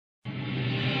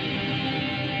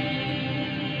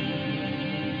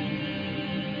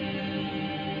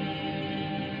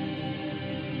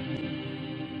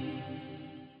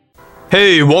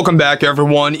Hey, welcome back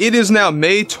everyone. It is now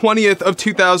May 20th of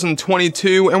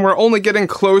 2022, and we're only getting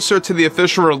closer to the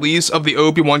official release of the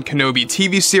Obi-Wan Kenobi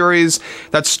TV series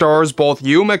that stars both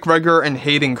Ewan McGregor and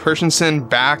Hayden Christensen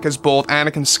back as both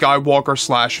Anakin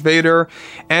Skywalker / Vader,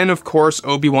 and of course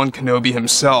Obi-Wan Kenobi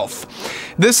himself.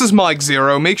 This is Mike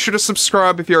Zero. Make sure to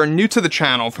subscribe if you are new to the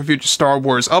channel for future Star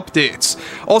Wars updates.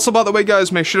 Also, by the way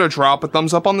guys, make sure to drop a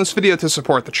thumbs up on this video to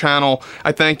support the channel.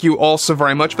 I thank you all so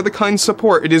very much for the kind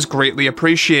support. It is greatly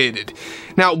appreciated.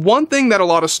 Now, one thing that a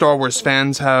lot of Star Wars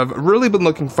fans have really been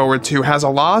looking forward to has a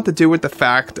lot to do with the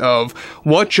fact of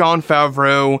what Jon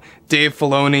Favreau, Dave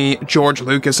Filoni, George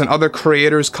Lucas, and other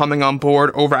creators coming on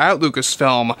board over at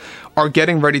Lucasfilm are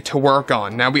getting ready to work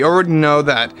on. Now, we already know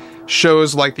that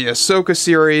shows like the Ahsoka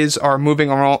series are moving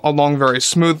along very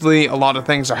smoothly. A lot of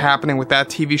things are happening with that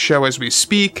TV show as we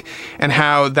speak, and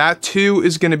how that too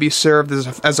is going to be served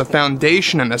as a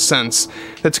foundation in a sense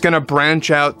that's going to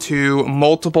branch out to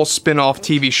multiple spin-off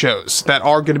TV shows that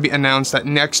are going to be announced at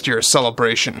next year's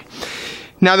celebration.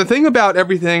 Now, the thing about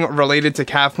everything related to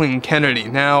Kathleen Kennedy,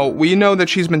 now, we know that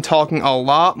she's been talking a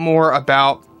lot more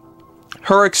about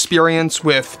her experience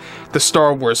with the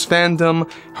Star Wars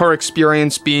fandom, her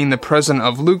experience being the president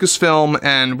of Lucasfilm,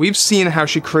 and we've seen how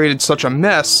she created such a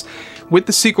mess with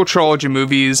the sequel trilogy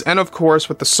movies, and of course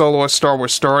with the solo Star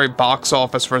Wars story box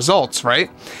office results, right?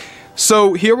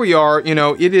 So here we are, you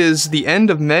know, it is the end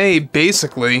of May,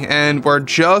 basically, and we're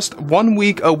just 1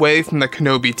 week away from the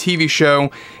Kenobi TV show,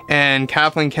 and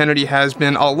Kathleen Kennedy has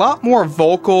been a lot more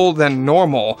vocal than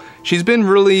normal. She's been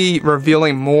really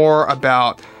revealing more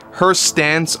about her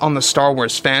stance on the Star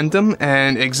Wars fandom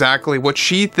and exactly what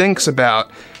she thinks about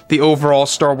the overall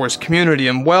Star Wars community.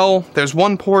 And well, there's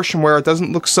one portion where it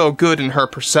doesn't look so good in her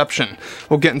perception.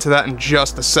 We'll get into that in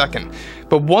just a second.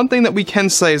 But one thing that we can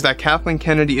say is that Kathleen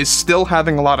Kennedy is still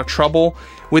having a lot of trouble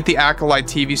with the Acolyte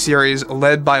TV series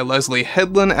led by Leslie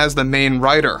Headland as the main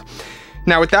writer.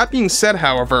 Now, with that being said,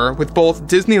 however, with both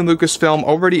Disney and Lucasfilm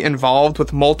already involved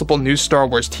with multiple new Star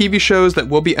Wars TV shows that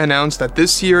will be announced at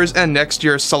this year's and next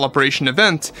year's celebration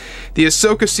event, the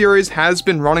Ahsoka series has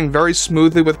been running very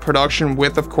smoothly with production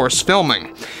with, of course,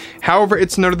 filming. However,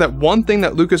 it's noted that one thing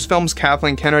that Lucasfilm's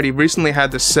Kathleen Kennedy recently had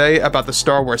to say about the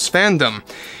Star Wars fandom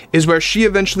is where she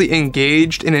eventually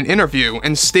engaged in an interview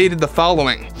and stated the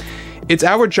following: "It's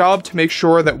our job to make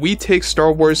sure that we take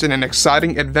Star Wars in an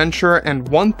exciting adventure, and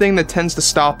one thing that tends to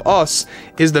stop us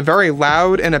is the very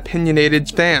loud and opinionated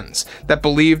fans that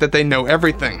believe that they know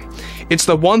everything. It's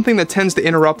the one thing that tends to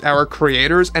interrupt our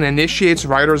creators and initiates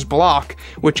writer's block,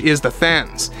 which is the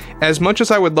fans. As much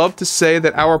as I would love to say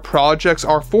that our projects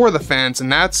are for the fans in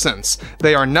that sense,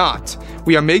 they are not.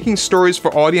 We are making stories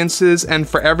for audiences and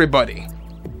for everybody.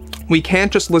 We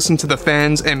can't just listen to the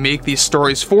fans and make these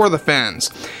stories for the fans.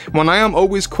 When I am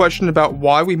always questioned about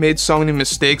why we made so many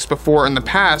mistakes before in the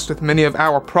past with many of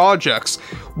our projects,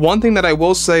 one thing that I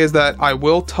will say is that I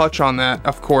will touch on that,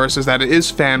 of course, is that it is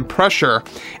fan pressure,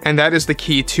 and that is the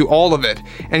key to all of it,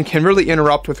 and can really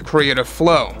interrupt with creative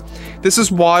flow. This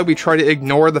is why we try to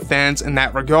ignore the fans in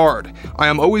that regard. I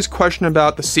am always questioned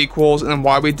about the sequels and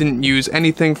why we didn't use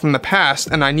anything from the past,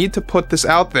 and I need to put this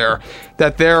out there,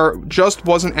 that there just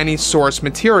wasn't any source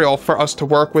material for us to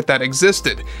work with that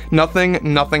existed.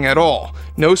 Nothing at all.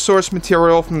 No source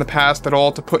material from the past at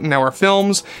all to put in our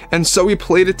films, and so we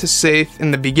played it to safe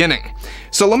in the beginning."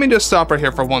 So let me just stop right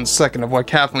here for 1 second of what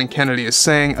Kathleen Kennedy is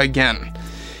saying again.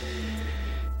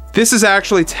 This is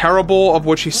actually terrible of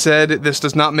what she said. This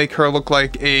does not make her look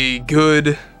like a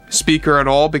good speaker at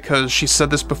all, because she said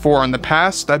this before in the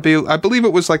past. I believe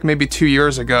it was like maybe 2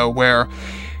 years ago, where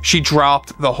she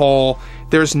dropped the whole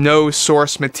 "there's no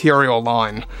source material"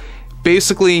 line.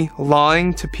 Basically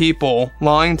lying to people,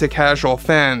 lying to casual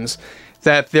fans,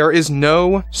 that there is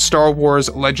no Star Wars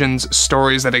Legends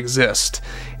stories that exist.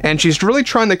 And she's really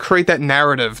trying to create that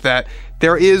narrative that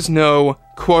there is no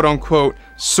quote-unquote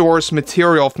source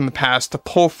material from the past to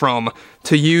pull from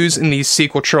to use in these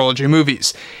sequel trilogy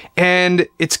movies. And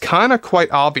it's kind of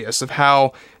quite obvious of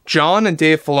how Jon and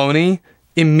Dave Filoni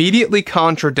immediately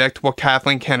contradict what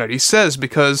Kathleen Kennedy says,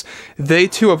 because they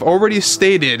too have already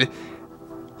stated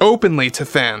openly to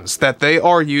fans that they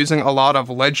are using a lot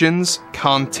of Legends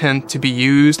content to be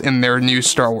used in their new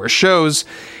Star Wars shows.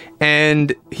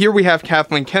 And here we have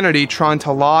Kathleen Kennedy trying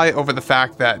to lie over the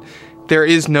fact that there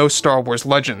is no Star Wars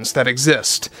Legends that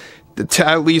exist, to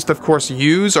at least, of course,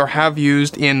 use or have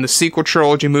used in the sequel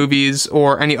trilogy movies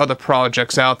or any other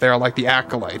projects out there like The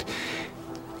Acolyte.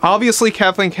 Obviously,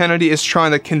 Kathleen Kennedy is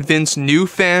trying to convince new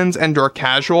fans and/or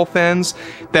casual fans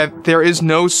that there is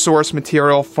no source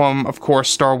material from, of course,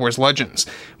 Star Wars Legends.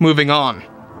 Moving on.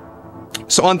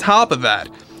 So on top of that,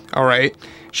 alright,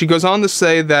 She goes on to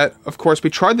say that, of course, we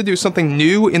tried to do something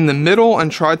new in the middle and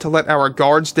tried to let our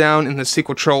guards down in the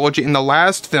sequel trilogy in the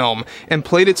last film and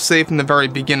played it safe in the very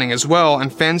beginning as well,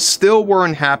 and fans still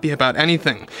weren't happy about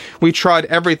anything. We tried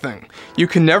everything. You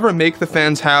can never make the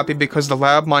fans happy because the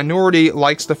loud minority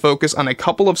likes to focus on a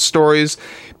couple of stories,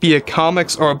 be it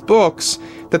comics or books,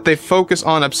 that they focus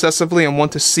on obsessively and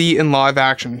want to see in live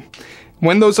action.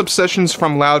 When those obsessions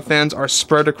from loud fans are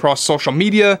spread across social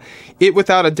media, it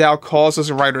without a doubt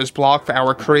causes a writer's block for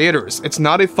our creators. It's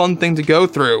not a fun thing to go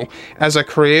through as a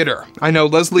creator. I know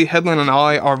Leslie Headland and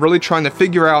I are really trying to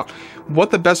figure out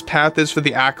what the best path is for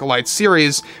the Acolyte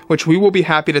series, which we will be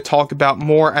happy to talk about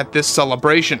more at this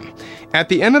celebration. At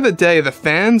the end of the day, the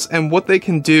fans and what they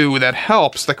can do that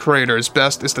helps the creators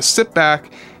best is to sit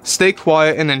back, stay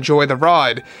quiet, and enjoy the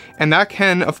ride. And that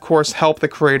can, of course, help the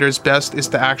creators best is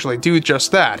to actually do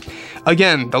just that.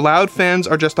 Again, the loud fans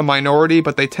are just a minority,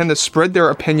 but they tend to spread their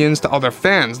opinions to other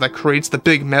fans. That creates the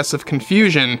big mess of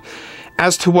confusion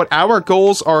as to what our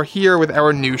goals are here with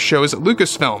our new shows at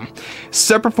Lucasfilm.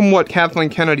 Separate from what Kathleen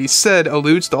Kennedy said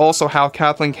alludes to also how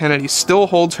Kathleen Kennedy still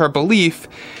holds her belief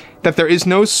that there is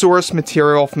no source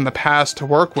material from the past to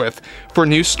work with for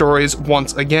new stories,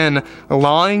 once again,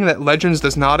 lying that Legends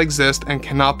does not exist and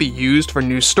cannot be used for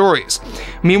new stories.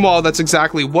 Meanwhile, that's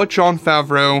exactly what Jon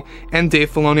Favreau and Dave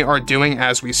Filoni are doing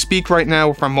as we speak right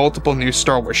now for multiple new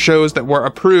Star Wars shows that were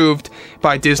approved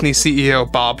by Disney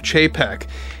CEO Bob Chapek.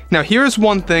 Now, here's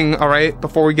one thing, alright,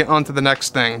 before we get on to the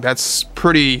next thing that's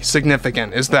pretty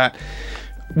significant, is that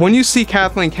when you see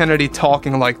Kathleen Kennedy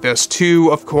talking like this to,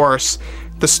 of course,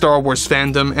 the Star Wars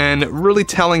fandom and really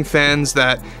telling fans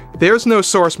that there's no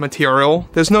source material,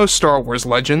 there's no Star Wars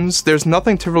Legends, there's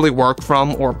nothing to really work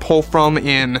from or pull from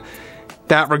in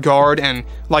that regard, and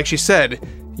like she said,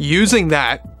 using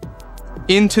that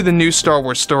into the new Star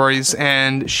Wars stories,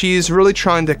 and she's really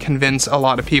trying to convince a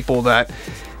lot of people that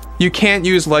you can't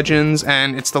use Legends,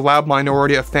 and it's the loud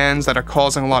minority of fans that are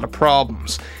causing a lot of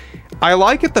problems. I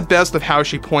like it the best of how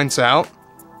she points out,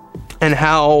 and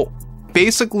how,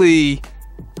 basically,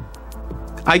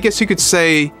 I guess you could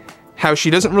say, how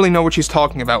she doesn't really know what she's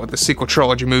talking about with the sequel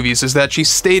trilogy movies, is that she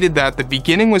stated that the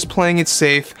beginning was playing it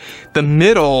safe, the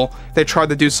middle, they tried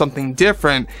to do something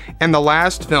different, and the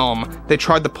last film, they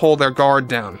tried to pull their guard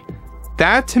down.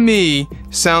 That, to me,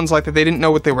 sounds like that they didn't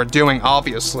know what they were doing,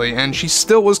 obviously, and she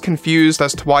still was confused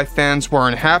as to why fans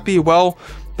weren't happy. Well,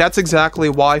 that's exactly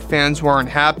why fans weren't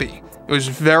happy. It was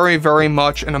very, very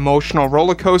much an emotional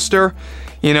roller coaster.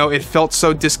 You know, it felt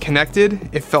so disconnected.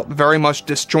 It felt very much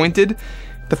disjointed.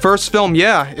 The first film,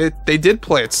 yeah, they did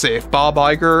play it safe. Bob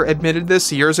Iger admitted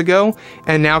this years ago,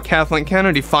 and now Kathleen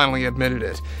Kennedy finally admitted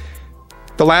it.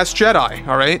 The Last Jedi,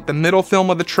 alright? The middle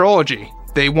film of the trilogy.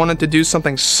 They wanted to do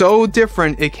something so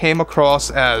different, it came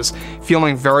across as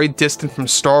feeling very distant from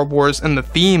Star Wars and the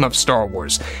theme of Star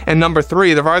Wars. And number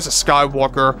 3, The Rise of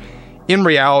Skywalker, in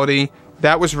reality,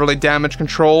 that was really damage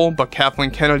control, but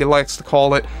Kathleen Kennedy likes to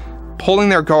call it pulling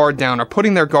their guard down, or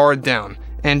putting their guard down,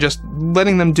 and just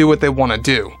letting them do what they want to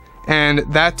do. And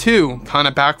that too kind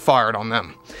of backfired on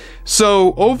them.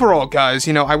 So overall, guys,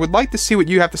 you know, I would like to see what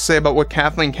you have to say about what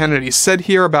Kathleen Kennedy said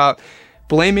here about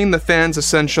blaming the fans,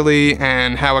 essentially,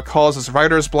 and how it causes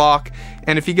writer's block.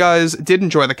 And if you guys did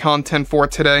enjoy the content for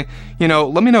today, you know,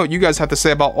 let me know what you guys have to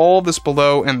say about all this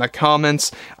below in the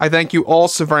comments. I thank you all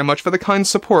so very much for the kind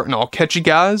support, and I'll catch you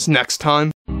guys next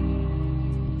time.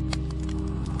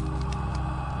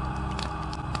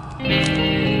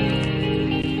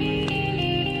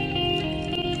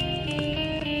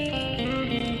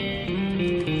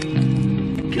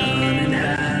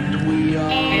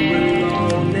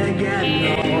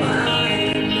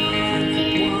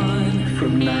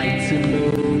 From night to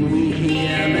moon we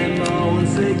hear them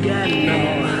moans again.